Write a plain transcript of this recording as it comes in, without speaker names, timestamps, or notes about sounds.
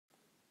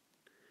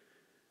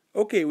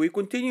Okay, we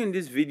continue in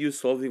this video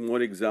solving more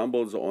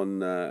examples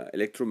on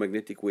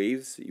electromagnetic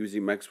waves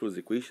using Maxwell's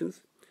equations.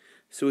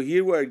 So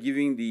here we are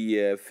giving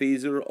the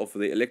phasor of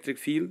the electric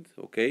field,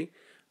 okay?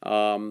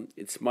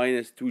 It's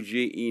minus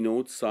 2j e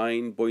naught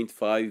sine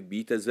 0.5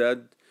 beta z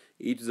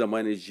e to the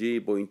minus j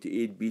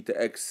 0.8 beta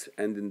x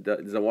and in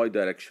the y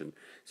direction.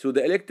 So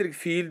the electric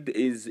field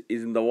is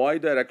in the y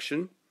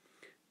direction,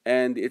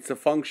 and its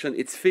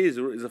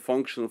phasor is a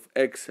function of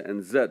x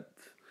and z.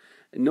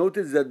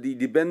 Notice that the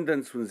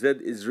dependence on z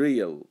is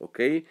real,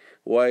 okay,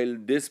 while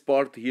this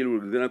part here will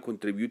gonna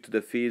contribute to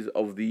the phase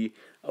of the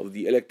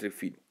electric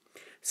field.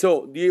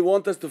 So do you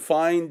want us to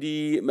find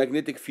the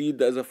magnetic field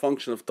as a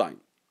function of time?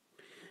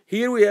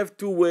 Here we have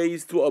two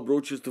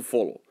approaches to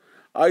follow.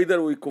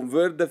 Either we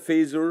convert the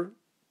phasor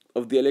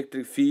of the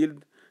electric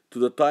field to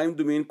the time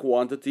domain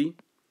quantity,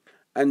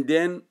 and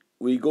then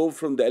we go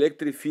from the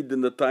electric field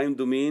in the time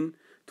domain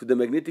to the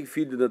magnetic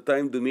field in the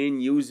time domain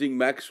using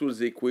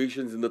Maxwell's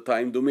equations in the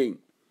time domain.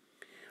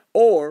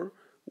 Or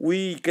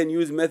we can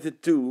use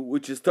method 2,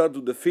 which is start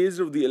with the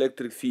phasor of the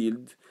electric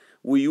field.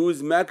 We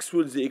use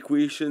Maxwell's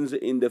equations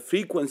in the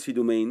frequency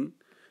domain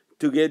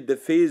to get the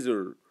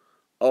phasor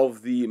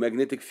of the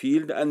magnetic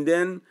field, and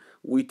then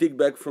we take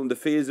back from the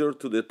phasor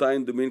to the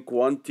time domain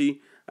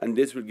quantity, and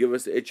this will give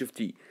us h of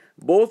t.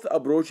 Both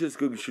approaches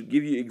should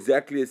give you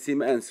exactly the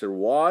same answer.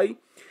 Why?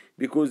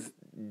 Because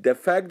the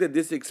fact that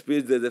this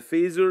expressed as a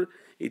phasor,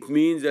 it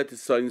means that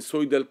it's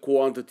sinusoidal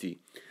quantity.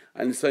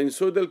 And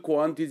sinusoidal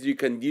quantities, you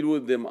can deal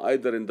with them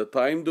either in the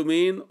time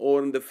domain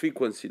or in the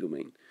frequency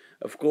domain.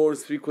 Of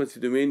course, frequency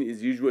domain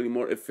is usually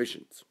more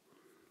efficient.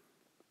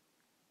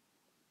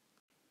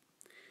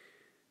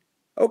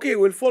 Okay,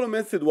 we'll follow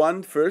method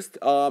 1 first.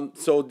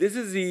 So this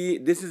is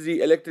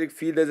the electric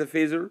field as a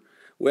phasor.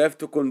 We have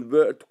to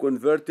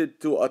convert it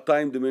to a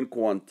time domain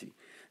quantity.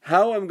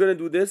 How I'm gonna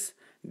do this?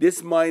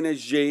 This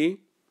minus j,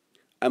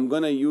 I'm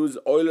gonna use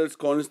Euler's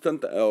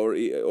constant or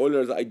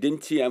Euler's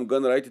identity. I'm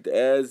gonna write it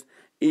as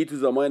e to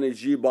the minus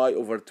j pi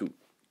over 2.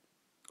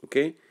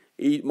 Okay,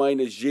 e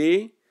minus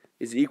j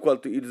is equal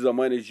to e to the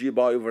minus j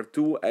pi over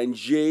 2, and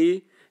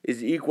j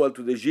is equal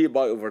to the j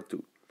pi over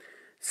 2.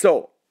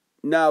 So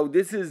now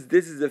this is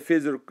the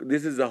phasor,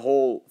 this is the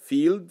whole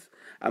field.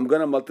 I'm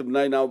gonna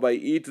multiply now by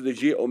e to the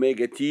j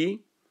omega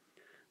t,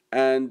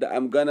 and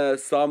I'm gonna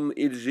sum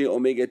e to j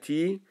omega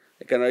t.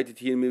 I can write it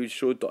here, maybe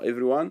show it to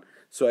everyone.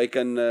 So I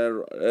can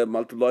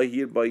multiply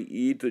here by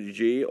e to the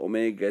j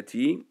omega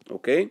t,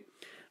 okay?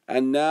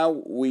 And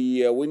now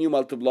when you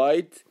multiply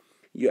it,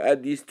 you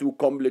add these two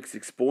complex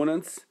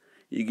exponents,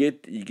 you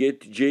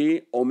get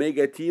j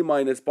omega t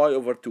minus pi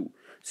over 2.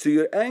 So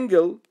your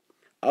angle,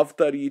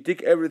 after you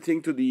take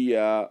everything to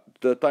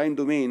the time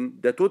domain,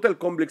 the total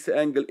complex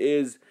angle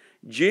is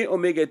j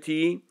omega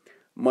t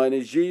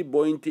minus j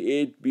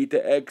 0.8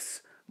 beta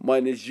x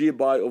minus j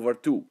pi over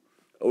 2.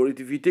 Or if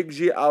you take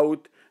j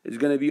out, it's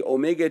going to be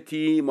omega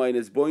t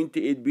minus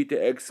 0.8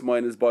 beta x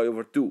minus pi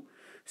over 2.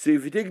 So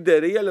if you take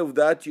the real of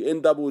that, you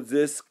end up with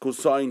this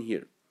cosine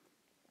here.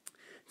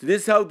 So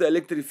this is how the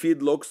electric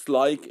field looks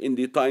like in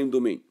the time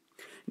domain.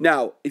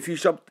 Now, if you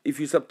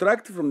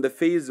subtract from the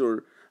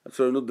phasor,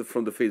 sorry, not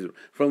from the phasor,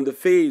 from the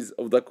phase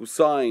of the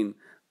cosine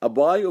a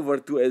pi over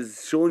 2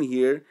 as shown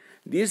here,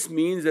 this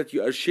means that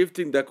you are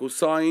shifting the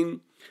cosine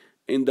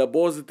in the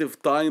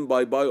positive time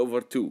by pi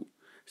over 2.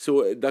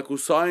 So the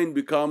cosine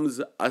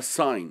becomes a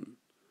sine.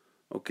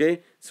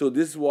 Okay, so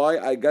this is why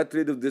I got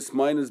rid of this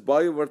minus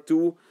pi over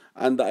 2,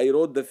 and I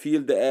wrote the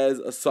field as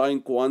a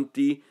sine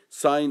quantity,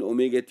 sine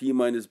omega t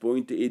minus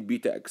 0.8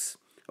 beta x.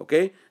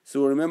 Okay,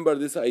 so remember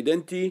this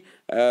identity,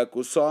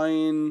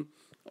 cosine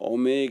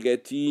omega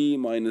t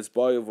minus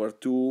pi over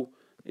 2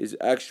 is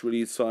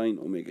actually sine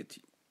omega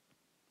t.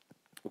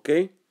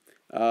 Okay,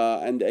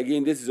 and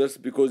again, this is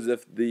just because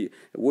of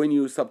when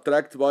you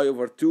subtract pi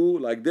over 2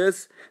 like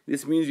this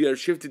means you are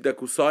shifting the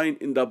cosine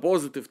in the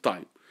positive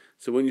time.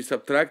 So when you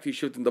subtract, you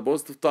shift in the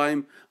positive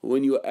time.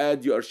 When you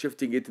add, you are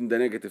shifting it in the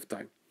negative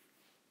time.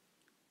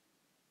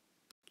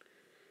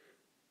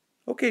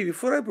 Okay,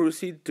 before I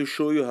proceed to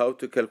show you how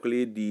to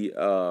calculate the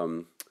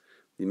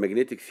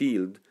magnetic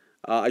field,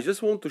 I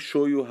just want to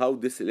show you how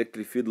this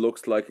electric field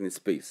looks like in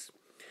space.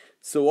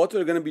 So what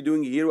we're going to be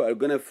doing here, we're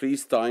going to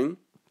freeze time.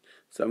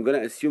 So I'm going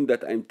to assume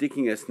that I'm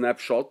taking a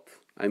snapshot.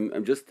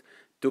 I'm just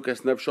took a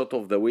snapshot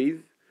of the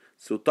wave.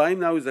 So time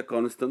now is a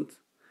constant,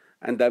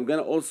 and I'm going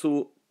to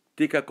also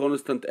take a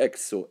constant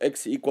x, so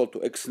x equal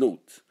to x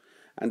naught,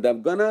 and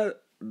I'm gonna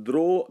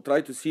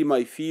try to see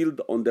my field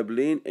on the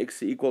plane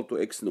x equal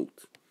to x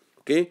naught.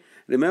 Okay,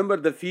 remember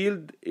the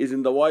field is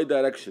in the y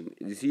direction.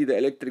 You see the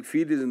electric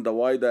field is in the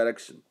y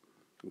direction.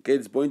 Okay,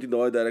 it's pointing the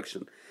y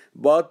direction,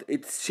 but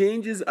it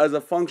changes as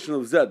a function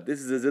of z. This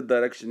is the z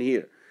direction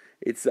here.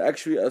 It's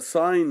actually a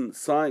sine.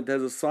 It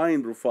has a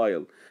sine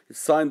profile. It's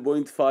sine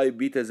 0.5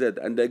 beta z,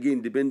 and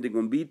again, depending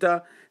on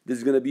beta, this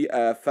is gonna be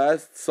a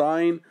fast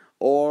sine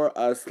or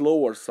a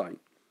slower sine.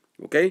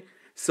 Okay,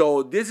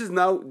 so this is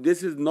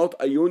not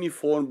a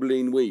uniform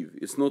plane wave.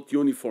 It's not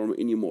uniform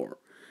anymore.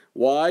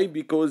 Why?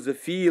 Because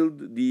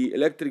the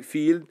electric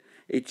field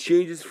it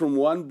changes from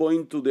one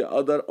point to the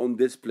other on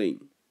this plane.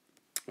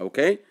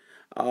 Okay,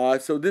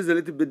 so this is a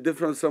little bit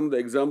different from some of the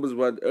examples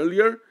we had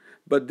earlier,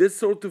 but this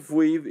sort of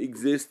wave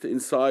exists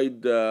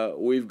inside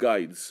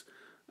waveguides.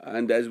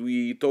 And as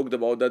we talked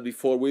about that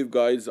before,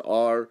 waveguides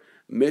are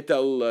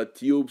metal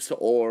tubes,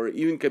 or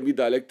even can be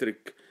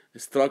dielectric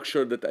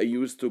structure that I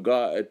use to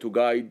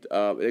guide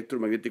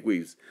electromagnetic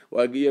waves.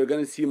 Well, you're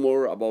going to see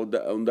more about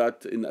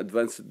that in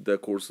advanced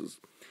courses.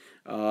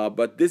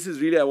 But this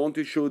is really, I want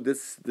to show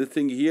this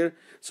thing here.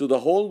 So the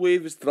whole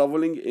wave is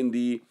traveling in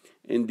the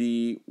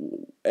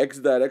x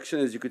direction,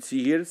 as you could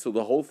see here. So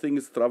the whole thing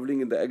is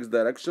traveling in the x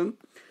direction.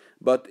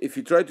 But if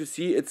you try to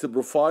see its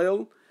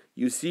profile,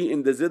 you see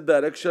in the z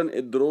direction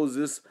it draws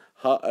this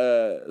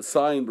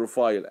sine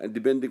profile, and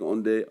depending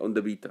on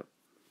the beta.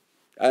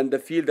 And the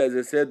field, as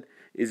I said,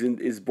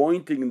 is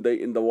pointing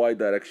in the y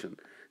direction.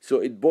 So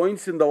it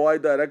points in the y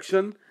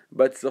direction,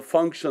 but it's a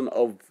function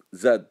of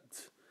z,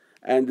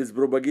 and is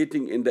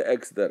propagating in the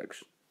x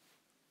direction.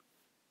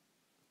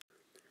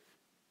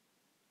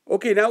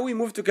 Okay, now we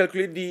move to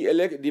calculate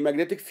the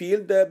magnetic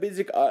field. The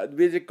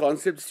basic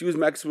concepts: use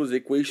Maxwell's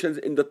equations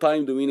in the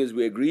time domain as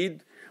we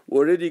agreed. We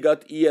already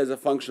got E as a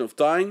function of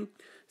time.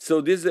 So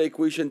this is the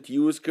equation to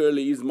use. Curl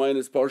E is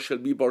minus partial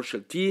B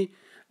partial T,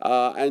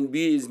 and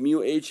B is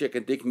mu H. I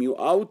can take mu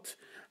out.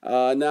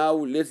 Now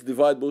let's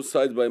divide both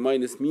sides by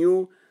minus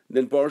mu.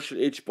 Then partial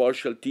H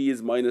partial T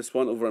is minus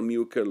 1 over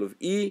mu curl of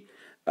E.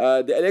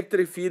 The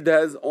electric field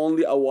has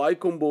only a y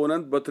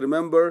component, but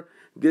remember,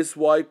 this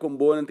y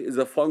component is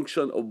a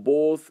function of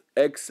both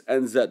x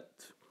and z,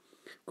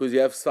 because you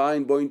have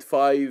sine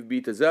 0.5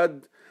 beta z,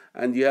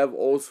 and you have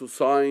also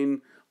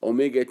sine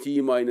omega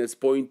t minus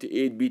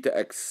 0.8 beta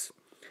x.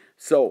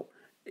 So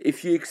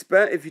if you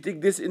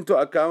take this into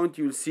account,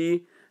 you'll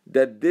see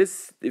that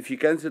this, if you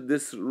cancel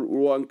this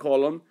row and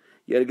column,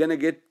 you're gonna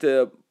get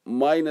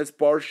minus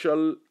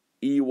partial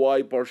ey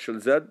partial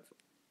z.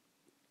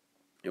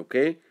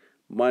 Okay,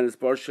 minus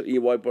partial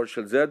ey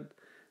partial z,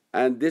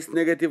 and this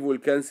negative will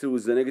cancel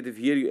with the negative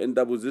here. You end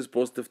up with this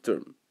positive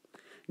term.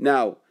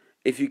 Now,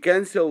 if you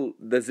cancel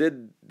the z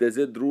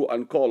row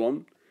and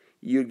column,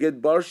 you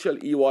get partial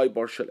ey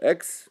partial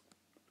x.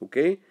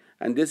 Okay,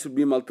 and this will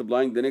be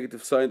multiplying the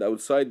negative sign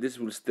outside. This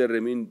will still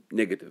remain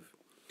negative.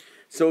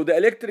 So the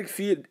electric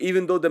field,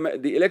 even though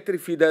the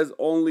electric field has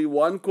only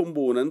one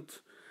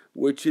component,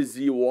 which is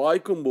the y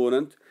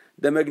component,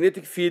 the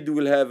magnetic field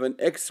will have an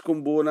x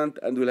component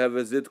and will have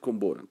a z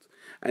component.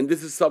 And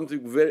this is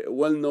something very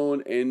well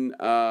known in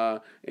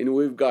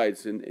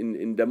waveguides,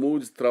 in the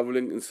modes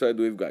traveling inside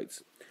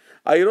waveguides.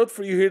 I wrote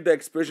for you here the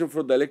expression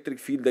for the electric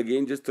field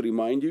again, just to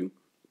remind you.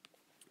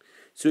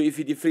 So if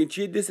you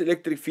differentiate this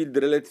electric field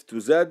relative to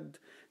z,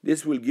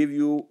 this will give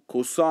you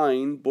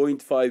cosine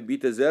 0.5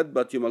 beta z,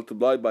 but you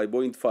multiply by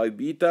 0.5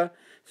 beta,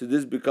 so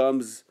this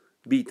becomes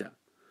beta.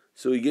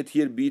 So you get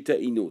here beta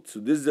E naught. So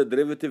this is the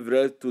derivative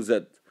relative to z,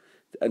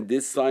 and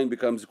this sign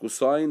becomes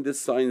cosine,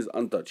 this sign is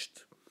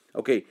untouched.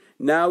 Okay,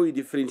 now we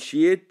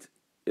differentiate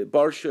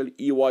partial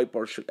ey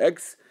partial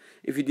x.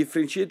 If you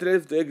differentiate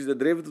relative to x, the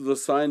derivative of the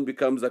sine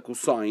becomes a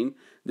cosine.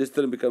 This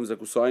term becomes a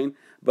cosine,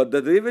 but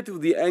the derivative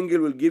of the angle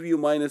will give you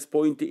minus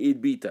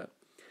 0.8 beta.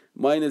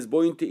 Minus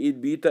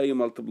 0.8 beta, you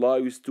multiply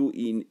with 2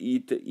 in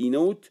E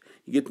naught,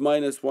 you get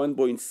minus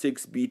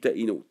 1.6 beta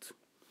E naught.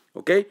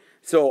 Okay,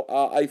 so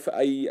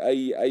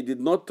I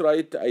did not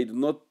write,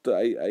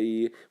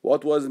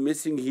 what was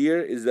missing here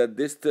is that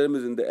this term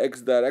is in the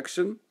x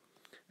direction,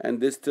 and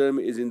this term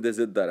is in the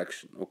z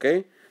direction.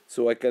 Okay,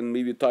 so I can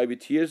maybe type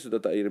it here so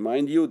that I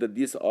remind you that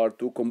these are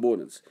two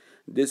components.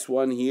 This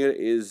one here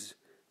is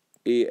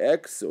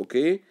ax,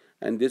 okay,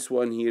 and this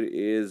one here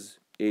is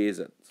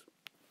az.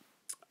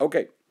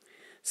 Okay,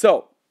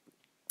 so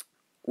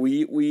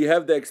we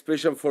have the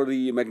expression for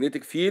the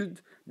magnetic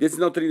field. This is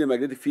not really the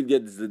magnetic field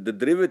yet, it's the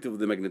derivative of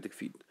the magnetic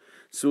field.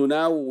 So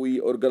now we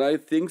organize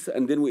things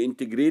and then we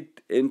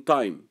integrate in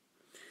time.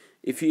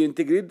 If you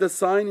integrate the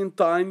sine in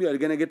time, you are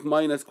going to get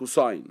minus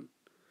cosine,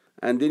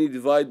 and then you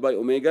divide by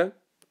omega.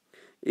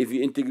 If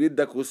you integrate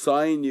the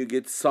cosine, you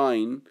get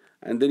sine,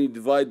 and then you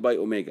divide by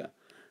omega.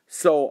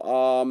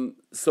 So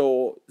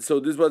so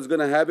this is what's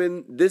going to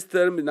happen. This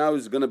term now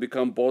is going to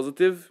become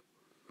positive,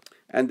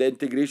 and the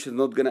integration is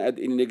not going to add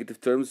any negative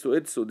terms to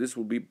it, so this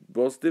will be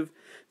positive.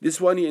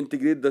 This one, you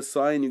integrate the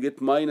sine, you get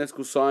minus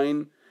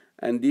cosine,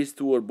 and these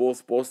two are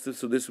both positive,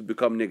 so this will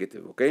become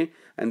negative, okay?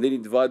 And then you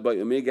divide by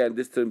omega, and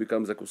this term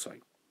becomes a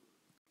cosine.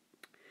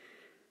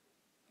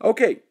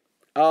 Okay,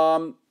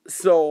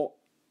 so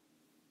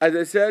as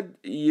I said,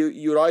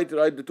 you write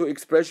the two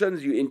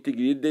expressions, you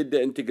integrated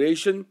the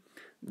integration,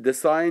 the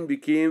sine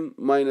became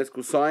minus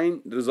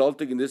cosine,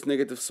 resulting in this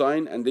negative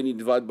sign, and then you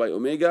divide by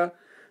omega.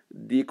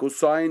 The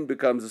cosine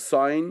becomes a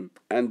sine,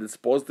 and it's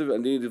positive,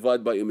 and then you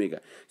divide by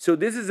omega. So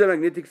this is a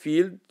magnetic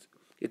field.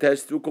 It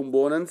has two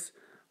components,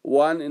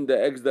 one in the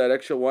x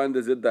direction, one in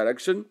the z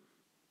direction,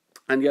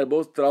 and they are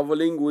both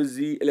traveling with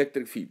the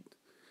electric field.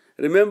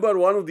 Remember,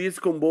 one of these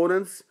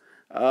components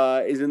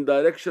is in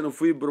direction of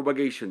wave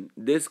propagation.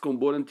 This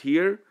component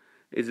here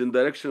is in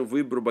direction of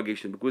wave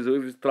propagation because the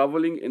wave is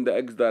traveling in the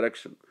x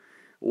direction,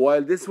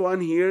 while this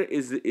one here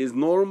is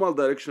normal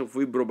direction of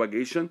wave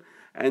propagation,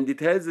 and it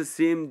has the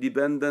same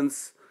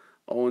dependence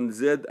on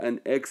z and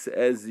x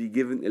as the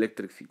given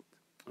electric field.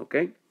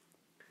 Okay.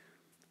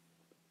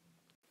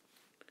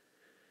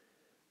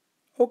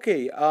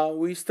 Okay,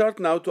 we start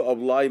now to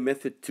apply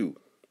method 2.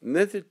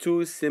 Method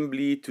 2 is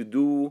simply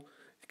to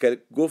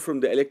go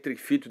from the electric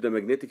field to the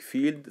magnetic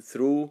field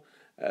through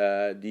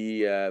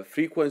the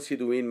frequency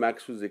domain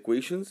Maxwell's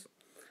equations,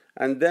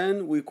 and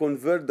then we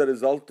convert the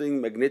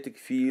resulting magnetic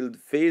field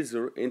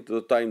phasor into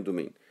the time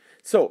domain.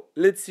 So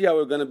let's see how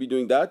we're going to be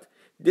doing that.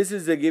 This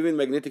is the given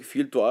magnetic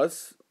field to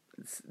us.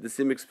 It's the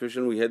same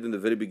expression we had in the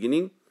very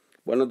beginning.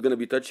 We're not going to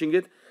be touching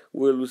it.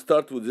 We'll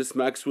start with this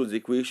Maxwell's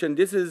equation.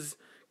 This is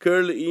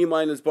curl E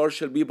minus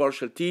partial B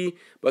partial T,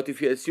 but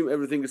if you assume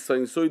everything is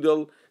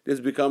sinusoidal,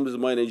 this becomes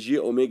minus J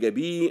omega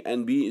B,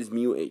 and B is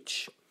mu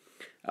H.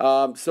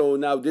 So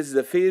now this is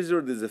a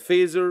phasor, this is a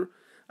phasor.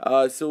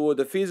 So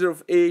the phasor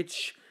of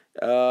H,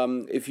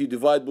 if you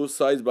divide both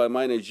sides by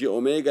minus J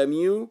omega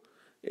mu,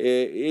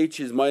 H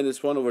is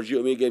minus 1 over J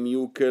omega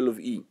mu curl of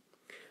E.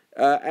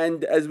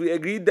 And as we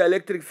agreed, the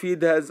electric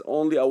field has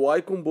only a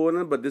Y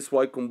component, but this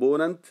Y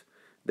component,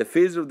 the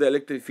phasor of the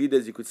electric field,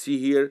 as you could see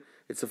here,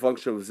 it's a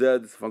function of Z,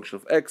 it's a function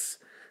of X.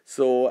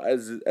 So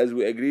as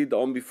we agreed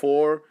on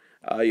before,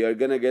 you're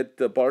gonna get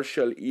the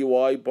partial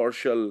EY,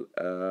 partial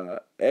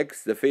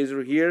X, the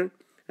phasor here,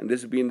 and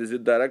this will be in the Z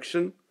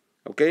direction,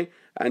 okay?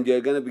 And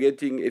you're gonna be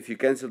getting, if you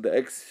cancel the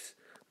X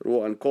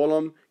row and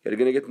column, you're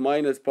gonna get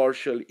minus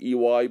partial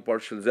EY,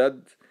 partial Z.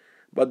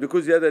 But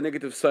because you had a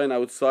negative sign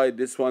outside,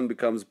 this one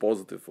becomes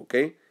positive,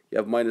 okay? You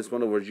have minus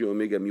 1 over J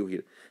omega mu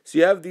here. So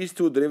you have these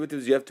two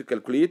derivatives you have to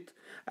calculate,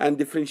 and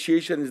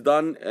differentiation is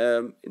done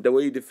the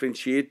way you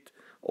differentiate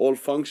all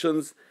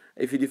functions.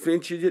 If you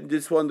differentiate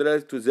this one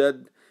relative to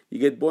Z, you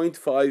get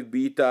 0.5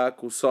 beta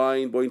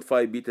cosine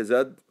 0.5 beta Z.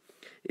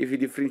 If you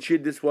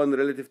differentiate this one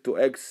relative to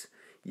X,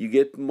 you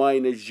get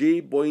minus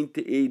J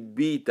 0.8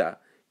 beta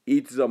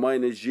e to the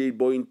minus J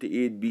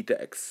 0.8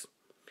 beta X.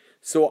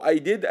 So I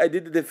did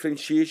the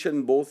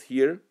differentiation both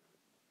here.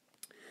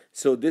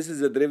 So this is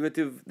the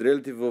derivative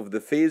relative of the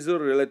phasor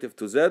relative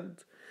to Z,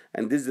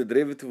 and this is the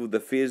derivative of the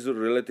phasor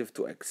relative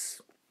to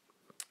X.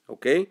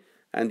 Okay?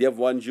 And you have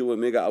 1 J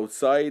omega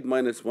outside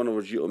minus 1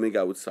 over J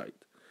omega outside.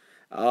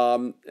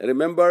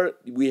 Remember,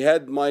 we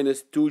had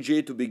minus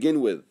 2J to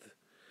begin with.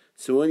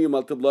 So when you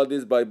multiply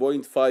this by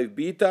 0.5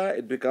 beta,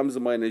 it becomes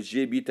minus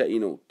J beta E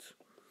naught.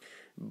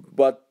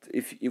 But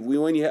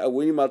when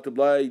you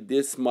multiply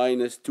this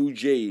minus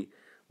 2J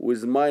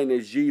with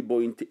minus J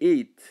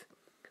 0.8,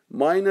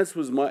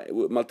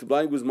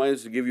 multiplying with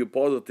minus will give you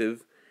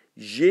positive.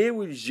 J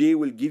with J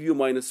will give you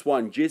minus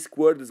 1. J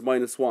squared is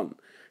minus 1.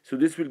 So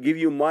this will give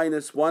you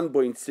minus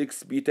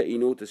 1.6 beta E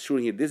naught as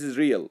shown here. This is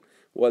real,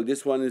 while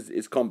this one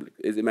is complex,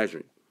 is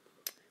imaginary.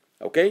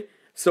 Okay?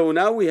 So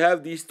now we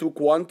have these two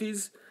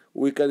quantities.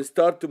 We can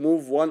start to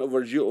move 1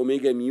 over J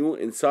omega mu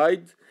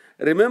inside.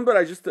 Remember,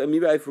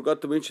 maybe I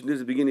forgot to mention this at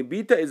the beginning.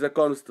 Beta is a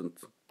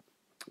constant.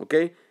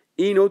 Okay?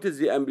 E naught is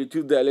the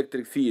amplitude of the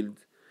electric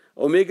field.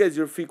 Omega is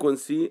your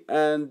frequency,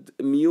 and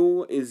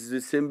mu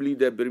is simply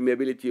the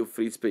permeability of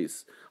free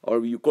space,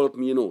 or you call it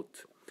mu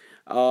naught.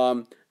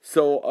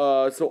 So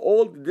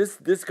all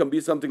this can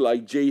be something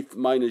like J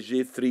minus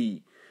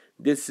J3.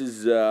 This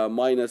is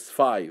minus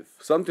 5,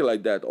 something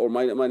like that, or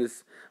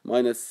minus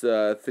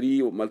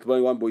 3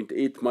 multiplying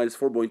 1.8 minus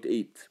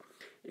 4.8.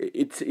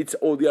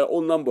 They are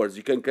all numbers.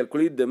 You can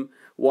calculate them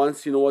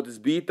once you know what is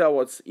beta,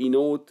 what's E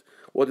naught,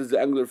 what is the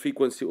angular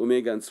frequency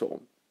omega, and so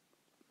on.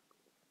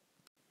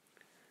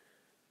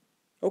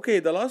 Okay,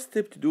 the last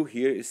step to do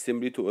here is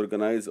simply to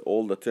organize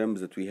all the terms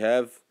that we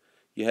have.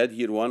 You had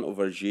here 1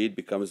 over J, it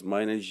becomes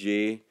minus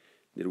J.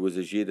 There was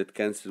a J that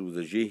cancels with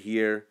a J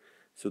here.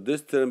 So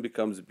this term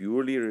becomes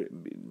purely,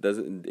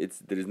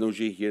 there is no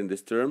J here in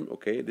this term,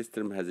 okay? This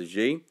term has a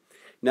J.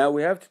 Now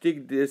we have to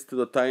take this to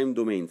the time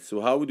domain.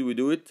 So how do we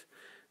do it?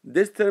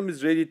 This term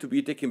is ready to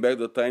be taken back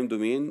to the time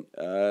domain.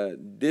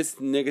 This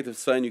negative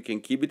sign, you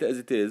can keep it as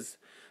it is.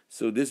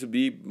 So this will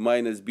be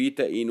minus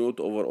beta E naught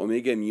over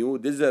omega mu.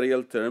 This is a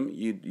real term.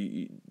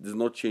 You does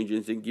not change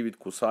anything. Give it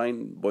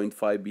cosine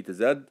 0.5 beta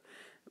Z.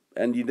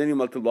 And then you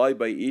multiply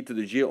by e to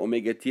the j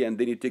omega t, and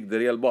then you take the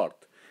real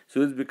part.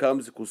 So this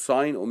becomes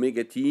cosine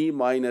omega t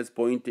minus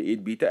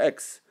 0.8 beta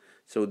x.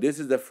 So this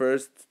is the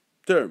first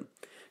term.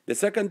 The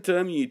second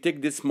term, you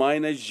take this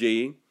minus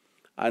j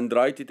and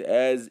write it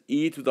as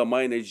e to the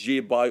minus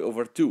j pi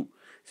over 2.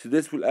 So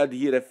this will add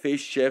here a phase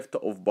shift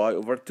of pi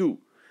over 2.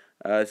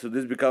 So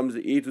this becomes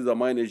e to the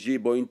minus j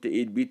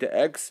 0.8 beta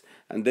x,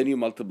 and then you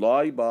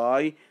multiply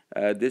by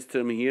this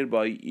term here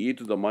by e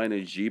to the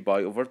minus j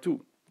pi over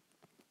 2.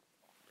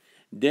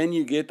 Then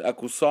you get a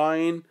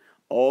cosine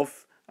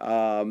of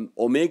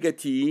omega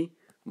t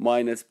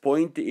minus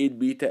 0.8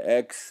 beta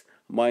x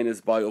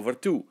minus pi over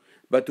 2.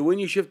 But when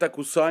you shift a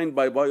cosine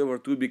by pi over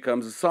 2, it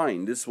becomes a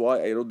sine. This is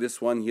why I wrote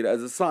this one here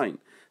as a sine.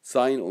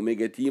 Sine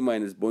omega t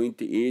minus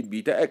 0.8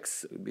 beta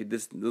x.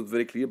 This is not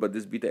very clear, but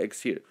this beta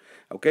x here.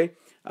 Okay?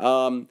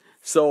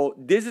 So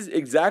this is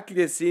exactly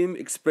the same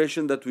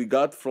expression that we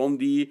got from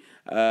the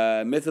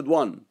method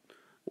 1,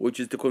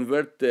 which is to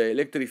convert the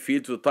electric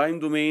field to the time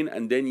domain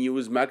and then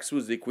use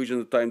Maxwell's equation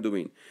of the time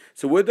domain.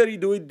 So whether you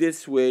do it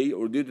this way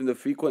or do it in the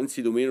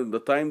frequency domain or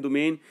the time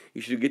domain, you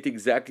should get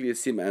exactly the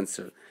same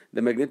answer.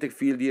 The magnetic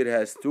field here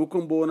has two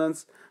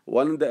components,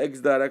 one in the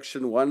x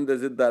direction, one in the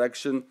z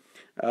direction,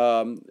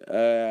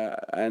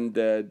 and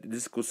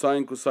this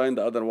cosine,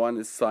 the other one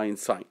is sine.